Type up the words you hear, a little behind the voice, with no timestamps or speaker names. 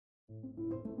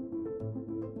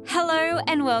Hello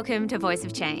and welcome to Voice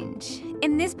of Change.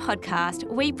 In this podcast,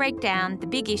 we break down the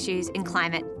big issues in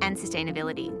climate and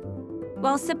sustainability.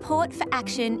 While support for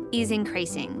action is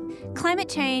increasing, climate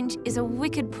change is a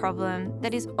wicked problem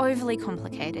that is overly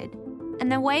complicated and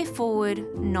the way forward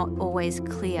not always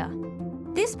clear.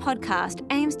 This podcast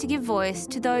aims to give voice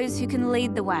to those who can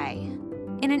lead the way.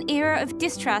 In an era of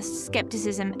distrust,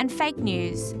 scepticism and fake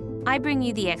news, I bring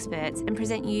you the experts and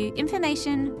present you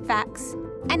information, facts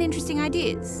and interesting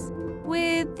ideas,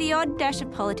 with the odd dash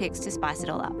of politics to spice it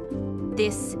all up.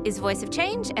 This is Voice of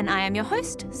Change, and I am your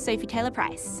host, Sophie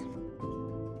Taylor-Price.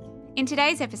 In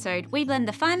today's episode, we blend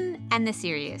the fun and the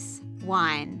serious.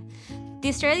 Wine. The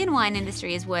Australian wine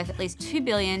industry is worth at least $2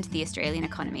 billion to the Australian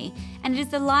economy, and it is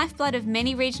the lifeblood of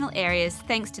many regional areas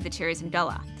thanks to the tourism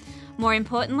dollar. More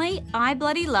importantly, I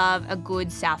bloody love a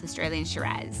good South Australian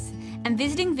Shiraz. And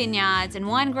visiting vineyards and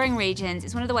wine-growing regions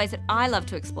is one of the ways that I love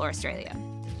to explore Australia.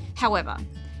 However,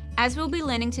 as we'll be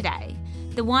learning today,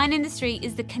 the wine industry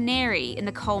is the canary in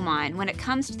the coal mine when it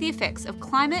comes to the effects of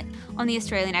climate on the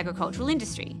Australian agricultural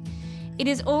industry. It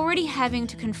is already having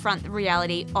to confront the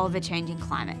reality of a changing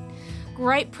climate.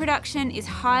 Grape production is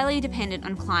highly dependent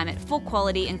on climate for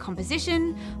quality and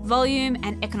composition, volume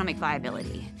and economic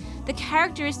viability. The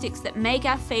characteristics that make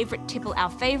our favourite tipple our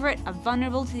favourite are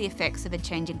vulnerable to the effects of a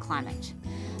changing climate.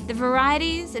 The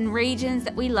varieties and regions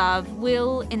that we love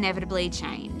will inevitably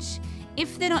change,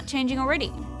 if they're not changing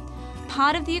already.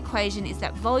 Part of the equation is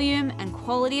that volume and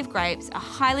quality of grapes are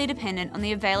highly dependent on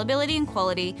the availability and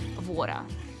quality of water.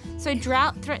 So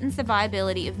drought threatens the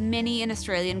viability of many an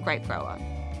Australian grape grower.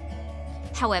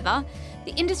 However,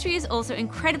 the industry is also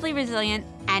incredibly resilient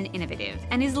and innovative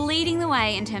and is leading the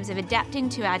way in terms of adapting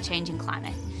to our changing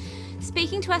climate.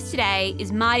 Speaking to us today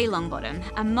is Marty Longbottom,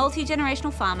 a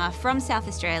multi-generational farmer from South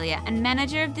Australia and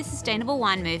manager of the sustainable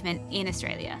wine movement in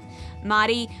Australia.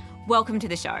 Marty, welcome to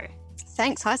the show.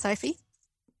 Thanks. Hi, Sophie.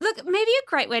 Look, maybe a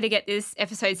great way to get this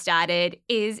episode started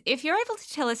is if you're able to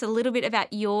tell us a little bit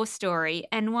about your story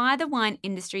and why the wine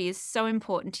industry is so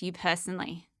important to you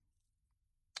personally.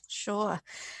 Sure.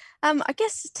 I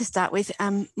guess to start with,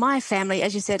 my family,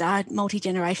 as you said, are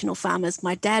multi-generational farmers.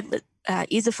 My dad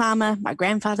is a farmer. My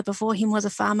grandfather before him was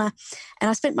a farmer. And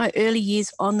I spent my early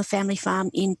years on the family farm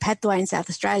in Padthaway in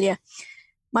South Australia.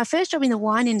 My first job in the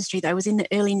wine industry, though, was in the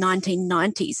early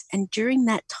 1990s. And during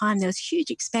that time, there was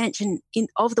huge expansion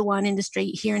of the wine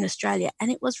industry here in Australia. And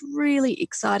it was really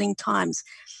exciting times.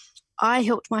 I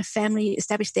helped my family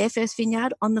establish their first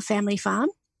vineyard on the family farm.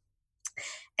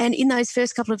 And in those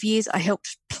first couple of years, I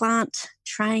helped plant,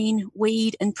 train,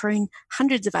 weed and prune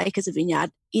hundreds of acres of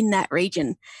vineyard in that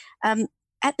region.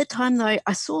 At the time, though,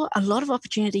 I saw a lot of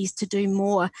opportunities to do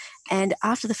more. And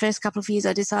after the first couple of years,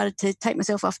 I decided to take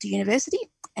myself off to university.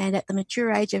 And at the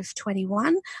mature age of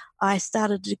 21, I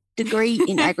started a degree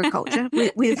in agriculture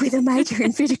with a major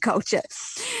in viticulture.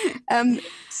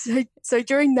 So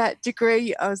during that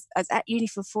degree, I was at uni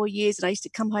for 4 years and I used to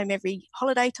come home every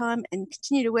holiday time and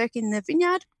continue to work in the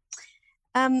vineyard.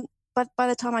 But by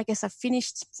the time I guess I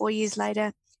finished 4 years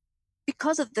later,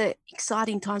 because of the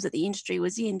exciting times that the industry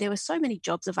was in, there were so many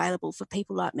jobs available for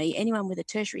people like me. Anyone with a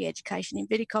tertiary education in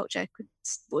viticulture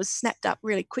was snapped up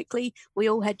really quickly. We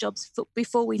all had jobs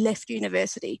before we left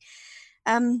university.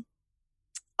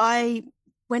 I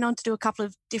went on to do a couple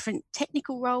of different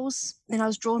technical roles. Then I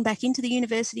was drawn back into the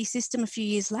university system a few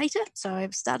years later. So I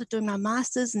started doing my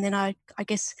master's and then I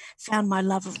guess found my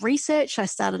love of research. I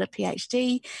started a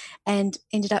PhD and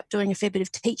ended up doing a fair bit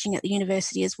of teaching at the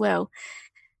university as well.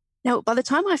 Now, by the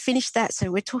time I finished that,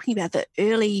 so we're talking about the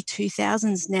early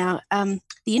 2000s now,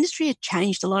 the industry had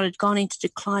changed a lot, had gone into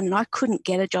decline, and I couldn't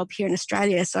get a job here in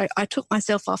Australia. So I took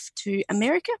myself off to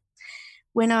America.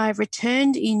 When I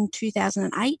returned in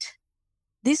 2008,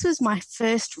 this was my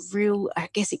first real, I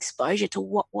guess, exposure to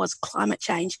what was climate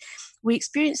change. We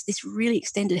experienced this really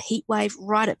extended heat wave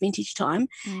right at vintage time.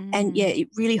 And yeah, it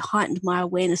really heightened my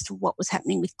awareness to what was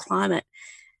happening with climate.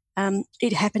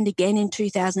 It happened again in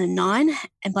 2009,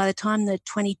 and by the time the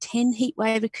 2010 heat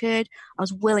wave occurred, I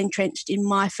was well entrenched in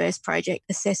my first project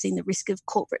assessing the risk of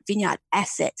corporate vineyard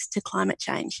assets to climate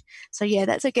change. So yeah,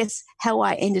 that's, I guess, how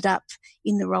I ended up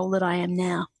in the role that I am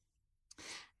now.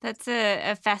 That's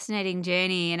a fascinating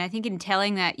journey, and I think in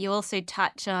telling that you also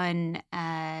touch on,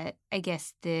 I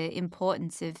guess, the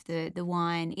importance of the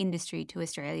wine industry to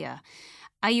Australia.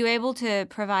 Are you able to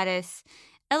provide us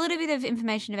a little bit of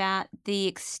information about the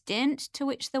extent to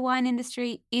which the wine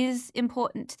industry is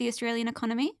important to the Australian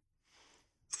economy?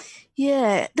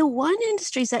 Yeah, the wine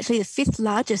industry is actually the fifth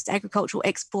largest agricultural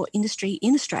export industry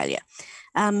in Australia.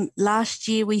 Last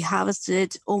year, we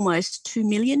harvested almost 2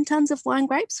 million tonnes of wine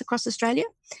grapes across Australia,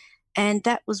 and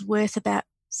that was worth about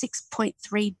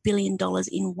 $6.3 billion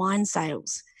in wine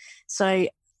sales. So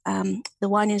the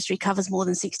wine industry covers more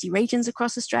than 60 regions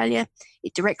across Australia.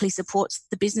 It directly supports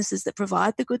the businesses that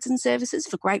provide the goods and services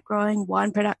for grape growing,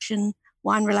 wine production,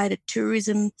 wine-related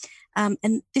tourism,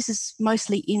 and this is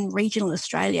mostly in regional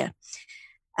Australia.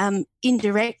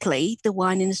 Indirectly, the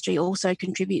wine industry also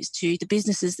contributes to the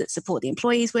businesses that support the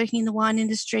employees working in the wine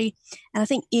industry. And I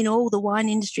think in all, the wine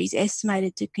industry is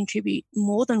estimated to contribute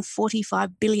more than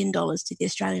 $45 billion to the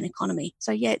Australian economy.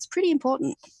 So, yeah, it's pretty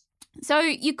important. So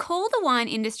you call the wine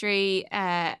industry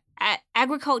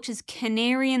agriculture's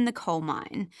canary in the coal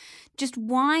mine. Just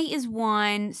why is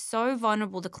wine so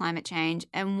vulnerable to climate change,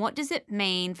 and what does it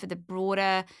mean for the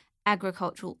broader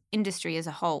agricultural industry as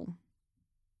a whole?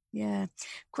 Yeah,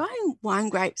 growing wine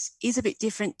grapes is a bit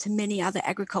different to many other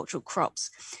agricultural crops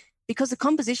because the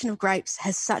composition of grapes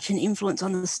has such an influence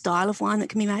on the style of wine that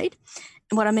can be made.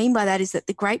 And what I mean by that is that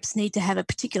the grapes need to have a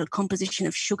particular composition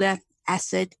of sugar,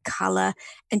 acid, colour,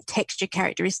 and texture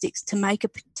characteristics to make a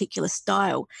particular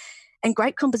style. And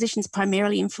grape composition is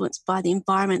primarily influenced by the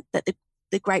environment that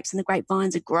the grapes and the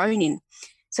grapevines are grown in.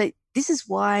 So this is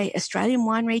why Australian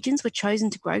wine regions were chosen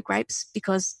to grow grapes,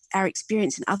 because our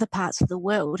experience in other parts of the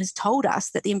world has told us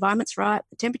that the environment's right,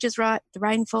 the temperature's right, the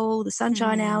rainfall, the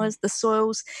sunshine hours, the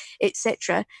soils,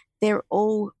 etc. They're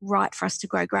all right for us to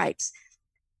grow grapes.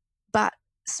 But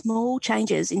small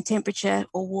changes in temperature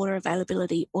or water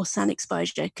availability or sun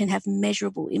exposure can have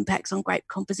measurable impacts on grape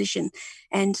composition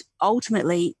and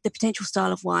ultimately the potential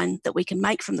style of wine that we can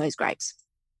make from those grapes.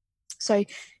 So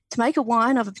to make a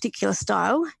wine of a particular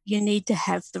style, you need to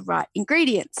have the right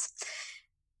ingredients.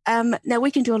 Now,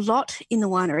 we can do a lot in the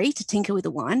winery to tinker with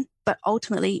the wine, but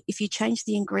ultimately, if you change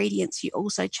the ingredients, you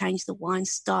also change the wine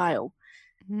style.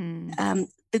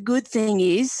 The good thing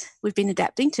is we've been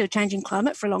adapting to a changing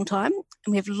climate for a long time,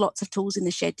 and we have lots of tools in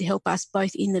the shed to help us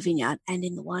both in the vineyard and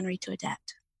in the winery to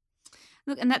adapt.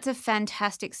 Look, and that's a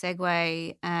fantastic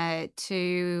segue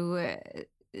to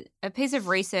a piece of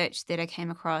research that I came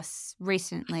across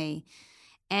recently.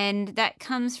 And that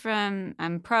comes from,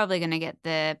 I'm probably going to get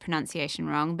the pronunciation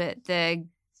wrong, but the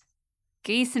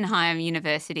Geisenheim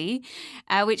University,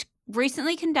 which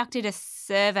recently conducted a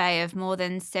survey of more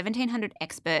than 1,700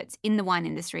 experts in the wine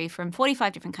industry from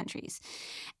 45 different countries.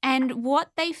 And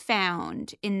what they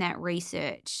found in that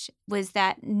research was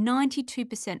that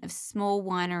 92% of small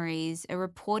wineries are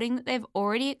reporting that they've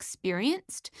already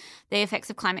experienced the effects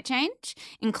of climate change,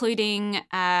 including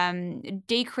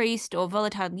decreased or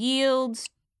volatile yields,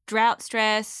 drought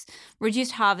stress,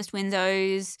 reduced harvest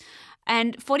windows,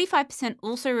 and 45%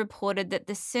 also reported that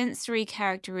the sensory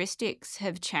characteristics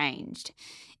have changed.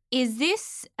 Is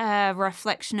this a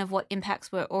reflection of what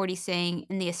impacts we're already seeing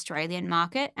in the Australian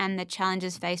market and the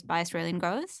challenges faced by Australian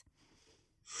growers?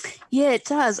 Yeah, it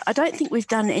does. I don't think we've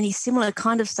done any similar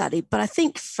kind of study, but I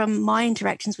think from my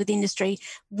interactions with industry,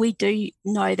 we do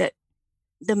know that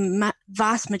the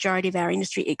vast majority of our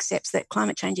industry accepts that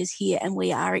climate change is here and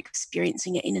we are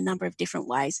experiencing it in a number of different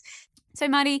ways. So,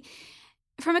 Marty,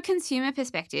 from a consumer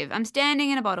perspective, I'm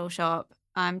standing in a bottle shop.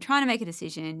 I'm trying to make a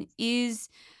decision. Is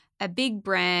a big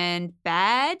brand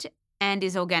bad, and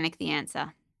is organic the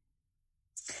answer?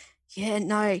 Yeah,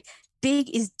 no.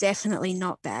 Big is definitely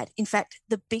not bad. In fact,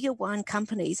 the bigger wine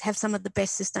companies have some of the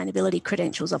best sustainability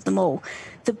credentials of them all.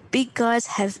 The big guys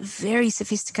have very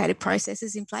sophisticated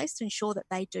processes in place to ensure that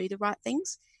they do the right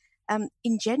things.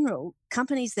 In general,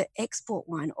 companies that export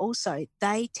wine also,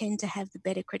 they tend to have the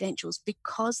better credentials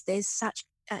because there's such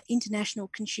international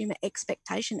consumer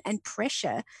expectation and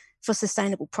pressure for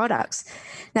sustainable products.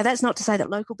 Now, that's not to say that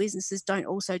local businesses don't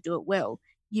also do it well.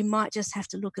 You might just have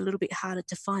to look a little bit harder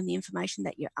to find the information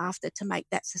that you're after to make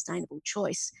that sustainable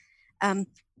choice.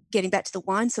 Getting back to the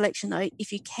wine selection, though,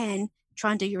 if you can,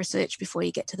 try and do your research before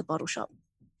you get to the bottle shop.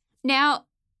 Now,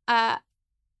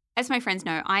 as my friends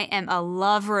know, I am a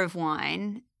lover of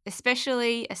wine,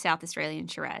 especially a South Australian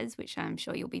Shiraz, which I'm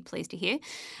sure you'll be pleased to hear.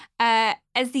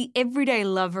 As the everyday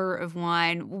lover of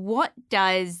wine, what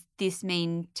does this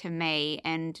mean to me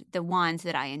and the wines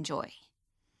that I enjoy?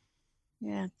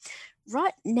 Yeah.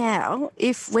 Right now,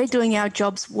 if we're doing our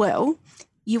jobs well,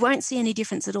 you won't see any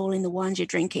difference at all in the wines you're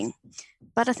drinking.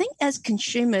 But I think as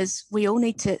consumers, we all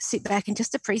need to sit back and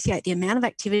just appreciate the amount of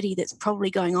activity that's probably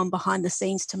going on behind the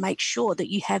scenes to make sure that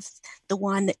you have the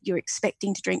wine that you're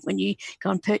expecting to drink when you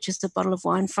go and purchase a bottle of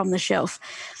wine from the shelf.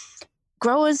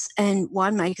 Growers and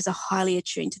winemakers are highly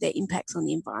attuned to their impacts on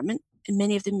the environment, and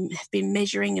many of them have been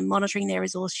measuring and monitoring their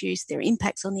resource use, their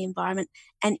impacts on the environment,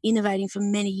 and innovating for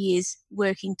many years,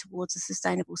 working towards a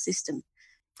sustainable system.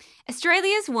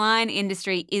 Australia's wine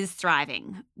industry is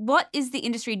thriving. What is the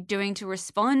industry doing to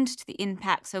respond to the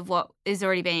impacts of what is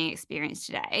already being experienced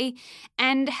today?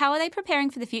 And how are they preparing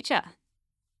for the future?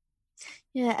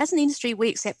 Yeah, as an industry, we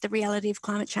accept the reality of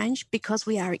climate change because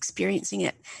we are experiencing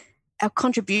it. Our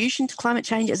contribution to climate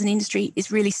change as an industry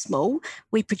is really small.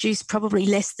 We produce probably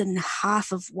less than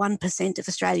half of 1% of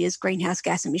Australia's greenhouse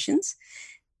gas emissions.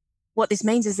 What this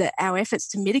means is that our efforts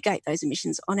to mitigate those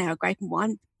emissions on our grape and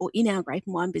wine or in our grape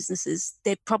and wine businesses,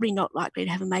 they're probably not likely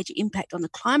to have a major impact on the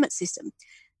climate system.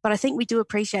 But I think we do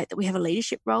appreciate that we have a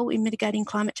leadership role in mitigating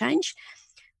climate change.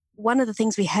 One of the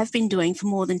things we have been doing for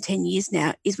more than 10 years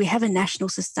now is we have a national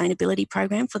sustainability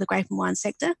program for the grape and wine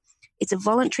sector. It's a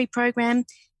voluntary program.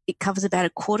 It covers about a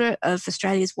quarter of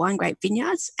Australia's wine grape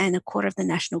vineyards and a quarter of the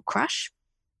national crush.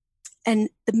 And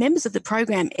the members of the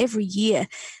program every year,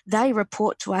 they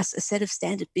report to us a set of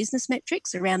standard business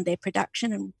metrics around their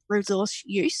production and resource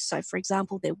use. So, for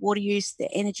example, their water use, their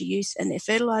energy use, and their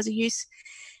fertiliser use.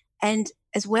 And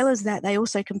as well as that, they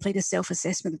also complete a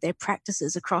self-assessment of their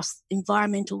practices across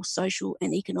environmental, social,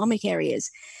 and economic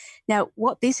areas. Now,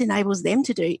 what this enables them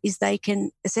to do is they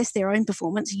can assess their own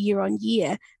performance year on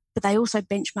year, but they also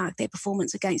benchmark their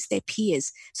performance against their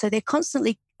peers. So they're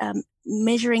constantly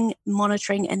measuring,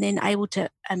 monitoring, and then able to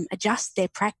adjust their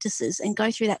practices and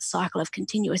go through that cycle of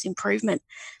continuous improvement.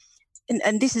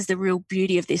 And this is the real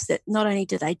beauty of this, that not only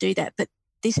do they do that, but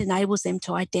this enables them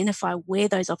to identify where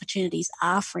those opportunities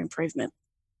are for improvement.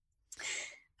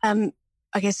 I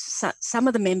guess some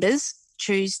of the members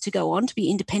choose to go on to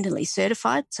be independently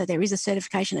certified. So there is a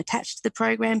certification attached to the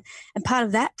program. And part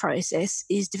of that process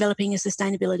is developing a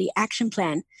sustainability action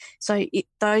plan. So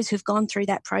those who've gone through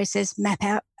that process map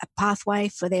out a pathway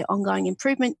for their ongoing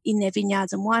improvement in their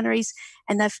vineyards and wineries.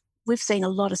 And we've seen a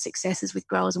lot of successes with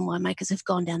growers and winemakers who've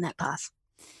gone down that path.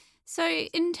 So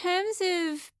in terms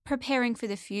of preparing for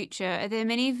the future, are there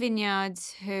many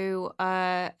vineyards who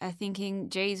are thinking,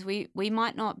 geez, we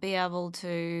might not be able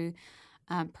to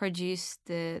produce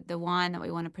the wine that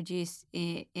we want to produce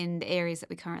in the areas that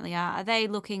we currently are? Are they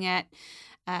looking at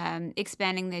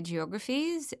expanding their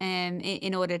geographies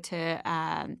in order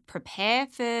to prepare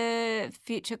for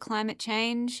future climate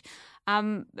change?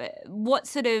 What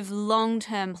sort of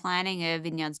long-term planning are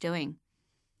vineyards doing?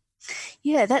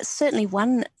 Yeah, that's certainly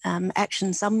one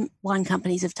action some wine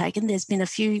companies have taken. There's been a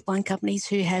few wine companies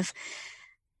who have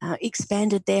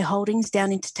expanded their holdings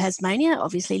down into Tasmania,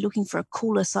 obviously looking for a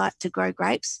cooler site to grow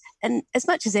grapes. And as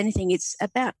much as anything, it's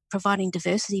about providing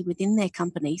diversity within their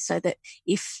company so that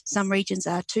if some regions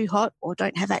are too hot or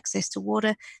don't have access to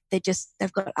water, they've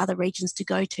got other regions to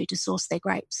go to source their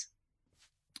grapes.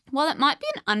 While it might be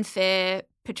an unfair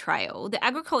portrayal, the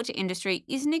agriculture industry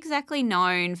isn't exactly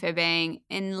known for being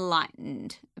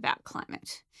enlightened about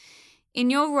climate. In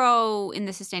your role in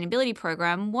the sustainability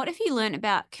program, what have you learned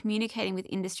about communicating with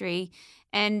industry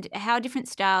and how different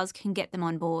styles can get them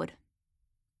on board?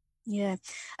 Yeah.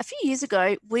 A few years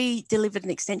ago, we delivered an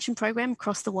extension program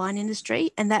across the wine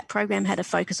industry, and that program had a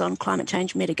focus on climate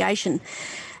change mitigation.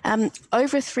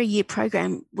 Over a 3-year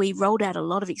program, we rolled out a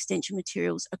lot of extension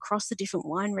materials across the different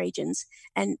wine regions.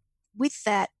 And with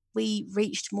that, we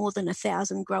reached more than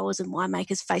 1,000 growers and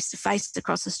winemakers face-to-face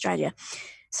across Australia.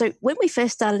 So when we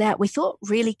first started out, we thought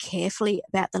really carefully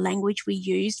about the language we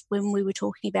used when we were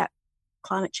talking about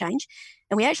climate change.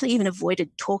 And we actually even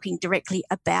avoided talking directly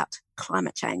about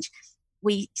climate change.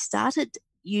 We started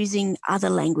using other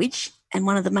language. And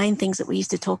one of the main things that we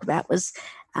used to talk about was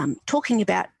talking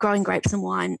about growing grapes and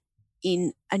wine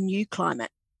in a new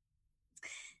climate.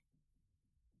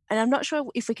 And I'm not sure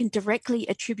if we can directly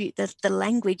attribute the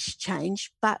language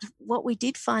change, but what we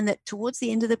did find that towards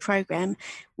the end of the program,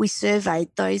 we surveyed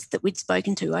those that we'd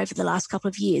spoken to over the last couple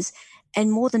of years, and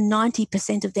more than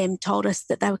 90% of them told us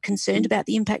that they were concerned about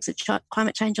the impacts of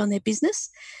climate change on their business.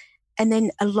 And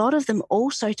then a lot of them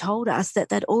also told us that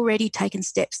they'd already taken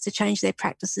steps to change their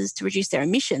practices to reduce their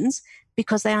emissions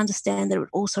because they understand that it would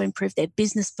also improve their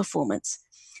business performance.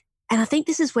 And I think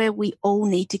this is where we all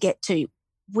need to get to.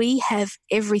 We have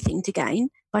everything to gain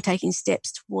by taking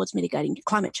steps towards mitigating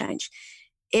climate change.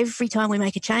 Every time we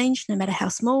make a change, no matter how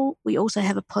small, we also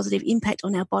have a positive impact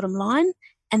on our bottom line,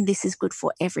 and this is good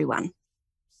for everyone.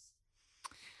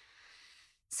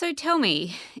 So tell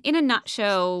me, in a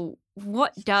nutshell,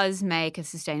 what does make a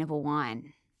sustainable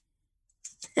wine?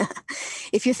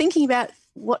 If you're thinking about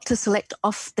what to select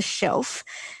off the shelf,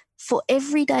 for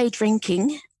everyday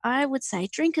drinking, I would say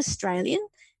drink Australian,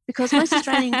 because most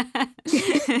Australian...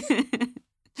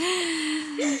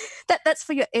 That's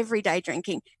for your everyday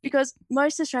drinking, because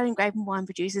most Australian grape and wine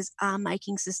producers are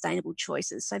making sustainable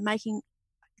choices. So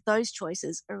those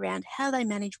choices around how they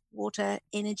manage water,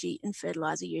 energy and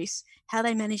fertiliser use, how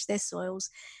they manage their soils,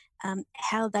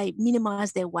 how they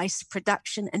minimise their waste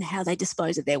production and how they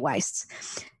dispose of their wastes.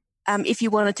 If you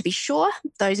wanted to be sure,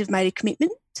 those who've made a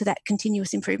commitment to that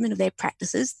continuous improvement of their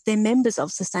practices, they're members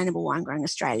of Sustainable Wine Growing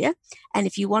Australia. And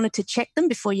if you wanted to check them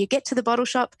before you get to the bottle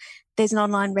shop, there's an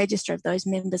online register of those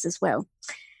members as well.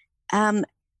 And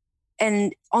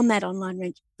on that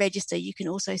online register, you can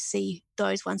also see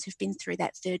those ones who've been through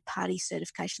that third-party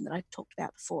certification that I talked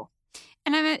about before.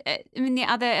 And I mean, the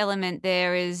other element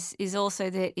there is also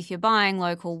that if you're buying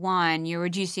local wine, you're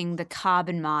reducing the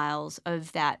carbon miles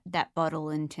of that bottle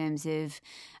in terms of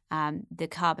the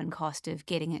carbon cost of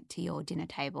getting it to your dinner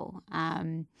table.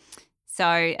 So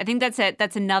I think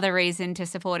that's another reason to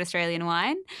support Australian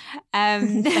wine.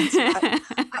 That's right.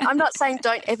 I'm not saying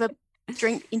don't ever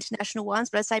drink international wines,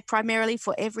 but I say primarily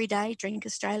for every day, drink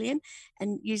Australian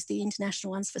and use the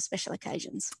international ones for special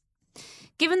occasions.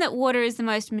 Given that water is the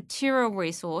most material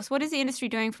resource, what is the industry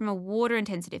doing from a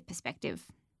water-intensive perspective?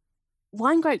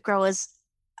 Wine grape growers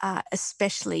are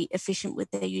especially efficient with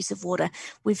their use of water.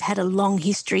 We've had a long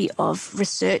history of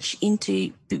research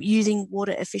into using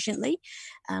water efficiently.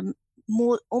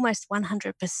 Almost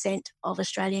 100% of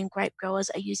Australian grape growers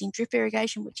are using drip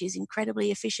irrigation, which is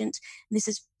incredibly efficient. And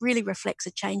this really reflects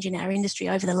a change in our industry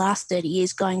over the last 30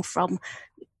 years, going from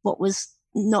what was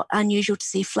not unusual to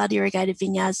see flood irrigated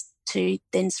vineyards to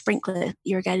then sprinkler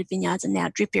irrigated vineyards and now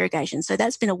drip irrigation. So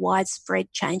that's been a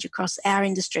widespread change across our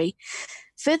industry.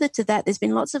 Further to that, there's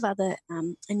been lots of other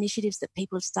initiatives that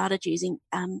people have started using.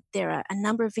 There are a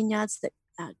number of vineyards that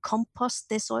compost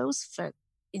their soils for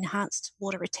enhanced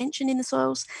water retention in the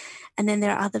soils. And then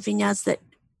there are other vineyards that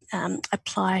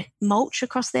apply mulch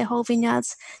across their whole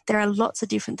vineyards. There are lots of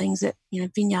different things that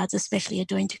vineyards especially are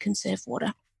doing to conserve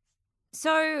water.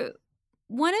 So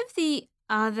one of the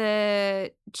other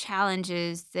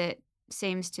challenges that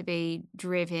seems to be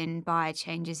driven by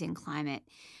changes in climate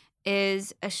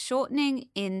is a shortening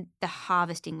in the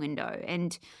harvesting window.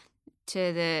 And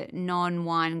to the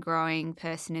non-wine growing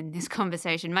person in this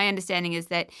conversation, my understanding is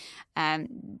that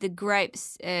the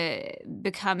grapes they're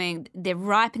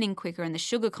ripening quicker and the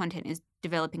sugar content is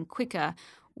developing quicker,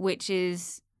 which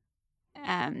is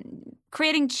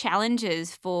creating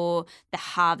challenges for the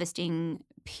harvesting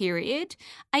period.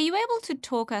 Are you able to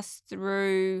talk us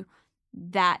through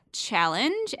that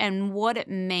challenge and what it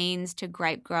means to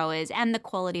grape growers and the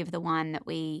quality of the wine that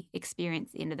we experience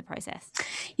at the end of the process?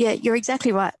 Yeah, you're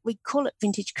exactly right. We call it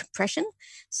vintage compression.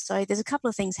 So there's a couple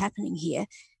of things happening here.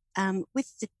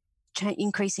 With the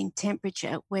increasing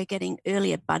temperature, we're getting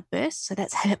earlier bud bursts. So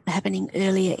that's happening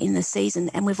earlier in the season.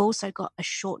 And we've also got a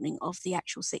shortening of the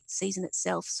actual season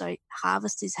itself. So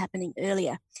harvest is happening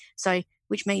earlier. So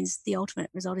which means the ultimate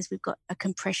result is we've got a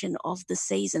compression of the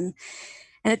season.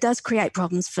 And it does create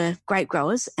problems for grape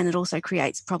growers, and it also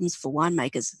creates problems for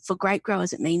winemakers. For grape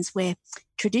growers, it means where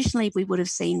traditionally we would have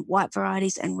seen white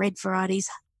varieties and red varieties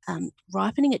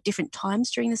ripening at different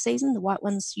times during the season. The white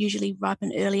ones usually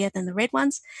ripen earlier than the red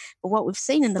ones. But what we've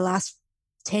seen in the last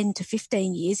 10 to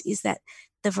 15 years is that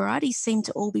the varieties seem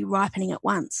to all be ripening at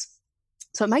once.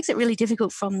 So it makes it really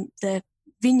difficult from the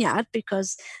vineyard,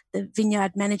 because the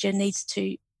vineyard manager needs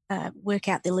to work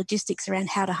out the logistics around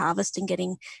how to harvest and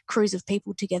getting crews of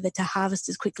people together to harvest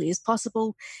as quickly as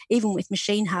possible. Even with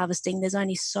machine harvesting, there's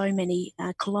only so many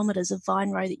kilometres of vine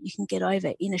row that you can get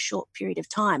over in a short period of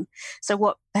time. So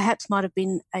what perhaps might have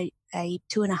been a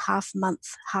 2.5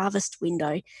 month harvest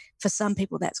window, for some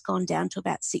people that's gone down to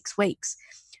about 6 weeks.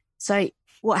 So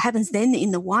what happens then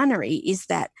in the winery is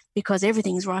that because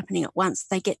everything's ripening at once,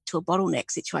 they get to a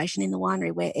bottleneck situation in the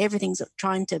winery where everything's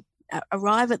trying to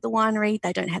arrive at the winery.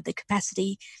 They don't have the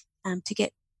capacity to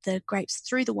get the grapes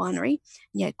through the winery.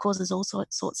 And it causes all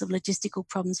sorts of logistical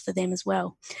problems for them as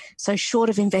well. So short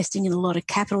of investing in a lot of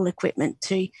capital equipment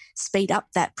to speed up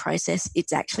that process,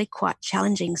 it's actually quite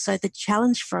challenging. So the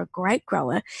challenge for a grape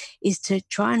grower is to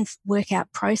try and work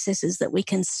out processes that we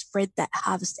can spread that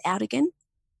harvest out again.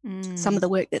 Some of the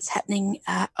work that's happening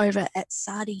over at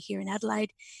Sardi here in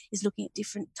Adelaide is looking at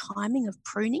different timing of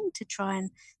pruning to try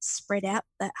and spread out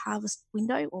that harvest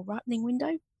window or ripening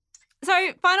window.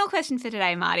 So final question for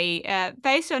today, Marty.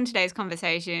 Based on today's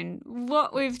conversation,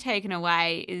 what we've taken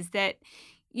away is that,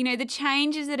 the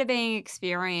changes that are being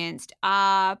experienced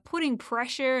are putting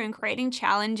pressure and creating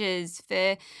challenges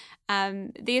for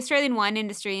the Australian wine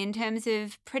industry in terms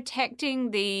of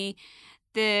protecting the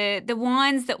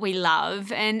wines that we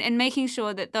love and making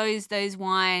sure that those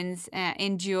wines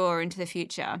endure into the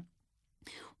future.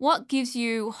 What gives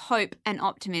you hope and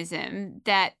optimism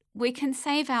that we can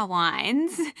save our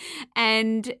wines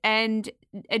and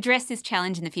address this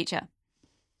challenge in the future?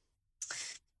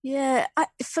 Yeah,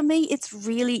 for me, it's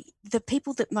really the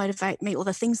people that motivate me, or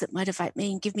the things that motivate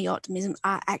me and give me optimism,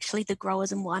 are actually the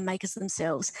growers and winemakers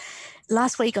themselves.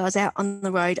 Last week, I was out on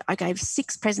the road. I gave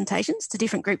 6 presentations to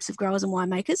different groups of growers and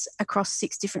winemakers across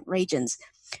 6 different regions.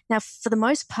 Now, for the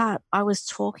most part, I was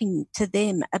talking to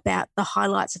them about the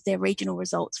highlights of their regional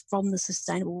results from the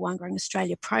Sustainable Winegrowing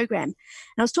Australia program. And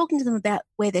I was talking to them about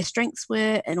where their strengths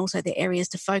were and also their areas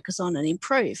to focus on and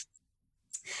improve.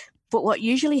 But what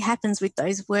usually happens with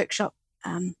those workshop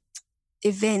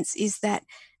events is that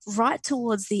right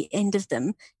towards the end of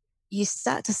them, you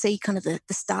start to see kind of the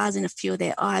stars in a few of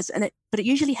their eyes. But it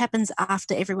usually happens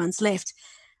after everyone's left.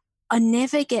 I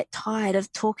never get tired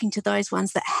of talking to those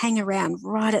ones that hang around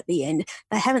right at the end.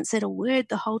 They haven't said a word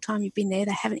the whole time you've been there.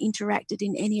 They haven't interacted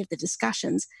in any of the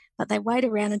discussions, but they wait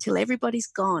around until everybody's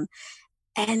gone.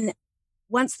 And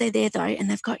once they're there, though, and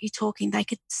they've got you talking, they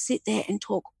could sit there and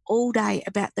talk all day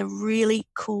about the really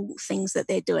cool things that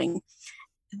they're doing.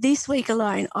 This week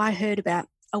alone, I heard about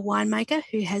a winemaker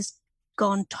who has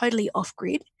gone totally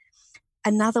off-grid,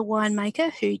 another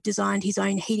winemaker who designed his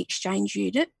own heat exchange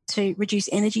unit to reduce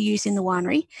energy use in the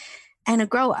winery, and a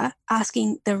grower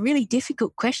asking the really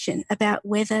difficult question about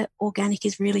whether organic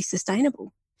is really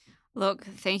sustainable. Look,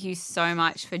 thank you so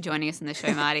much for joining us on the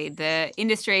show, Marty. The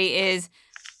industry is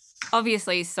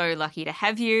obviously so lucky to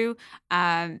have you,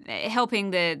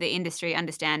 helping the industry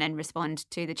understand and respond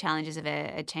to the challenges of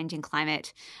a changing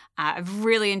climate. I've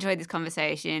really enjoyed this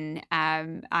conversation.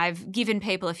 I've given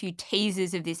people a few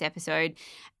teasers of this episode,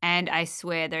 and I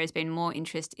swear there has been more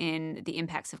interest in the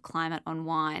impacts of climate on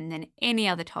wine than any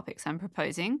other topics I'm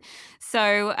proposing.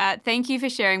 So thank you for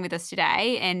sharing with us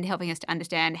today and helping us to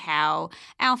understand how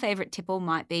our favourite tipple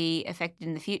might be affected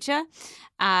in the future.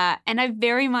 And I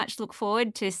very much look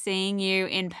forward to seeing you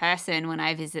in person when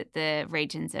I visit the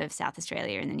regions of South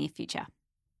Australia in the near future.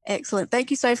 Excellent.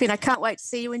 Thank you, Sophie, and I can't wait to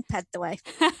see you in Padthaway.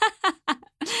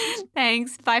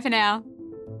 Thanks. Bye for now.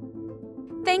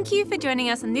 Thank you for joining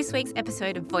us on this week's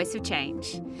episode of Voice of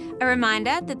Change. A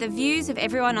reminder that the views of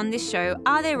everyone on this show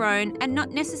are their own and not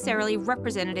necessarily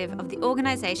representative of the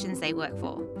organisations they work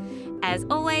for. As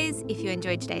always, if you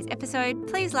enjoyed today's episode,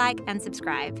 please like and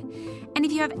subscribe. And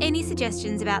if you have any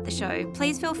suggestions about the show,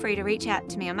 please feel free to reach out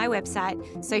to me on my website,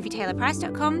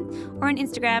 sophietaylorprice.com, or on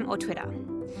Instagram or Twitter.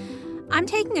 I'm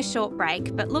taking a short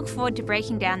break, but look forward to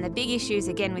breaking down the big issues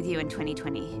again with you in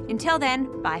 2020. Until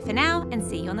then, bye for now and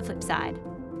see you on the flip side.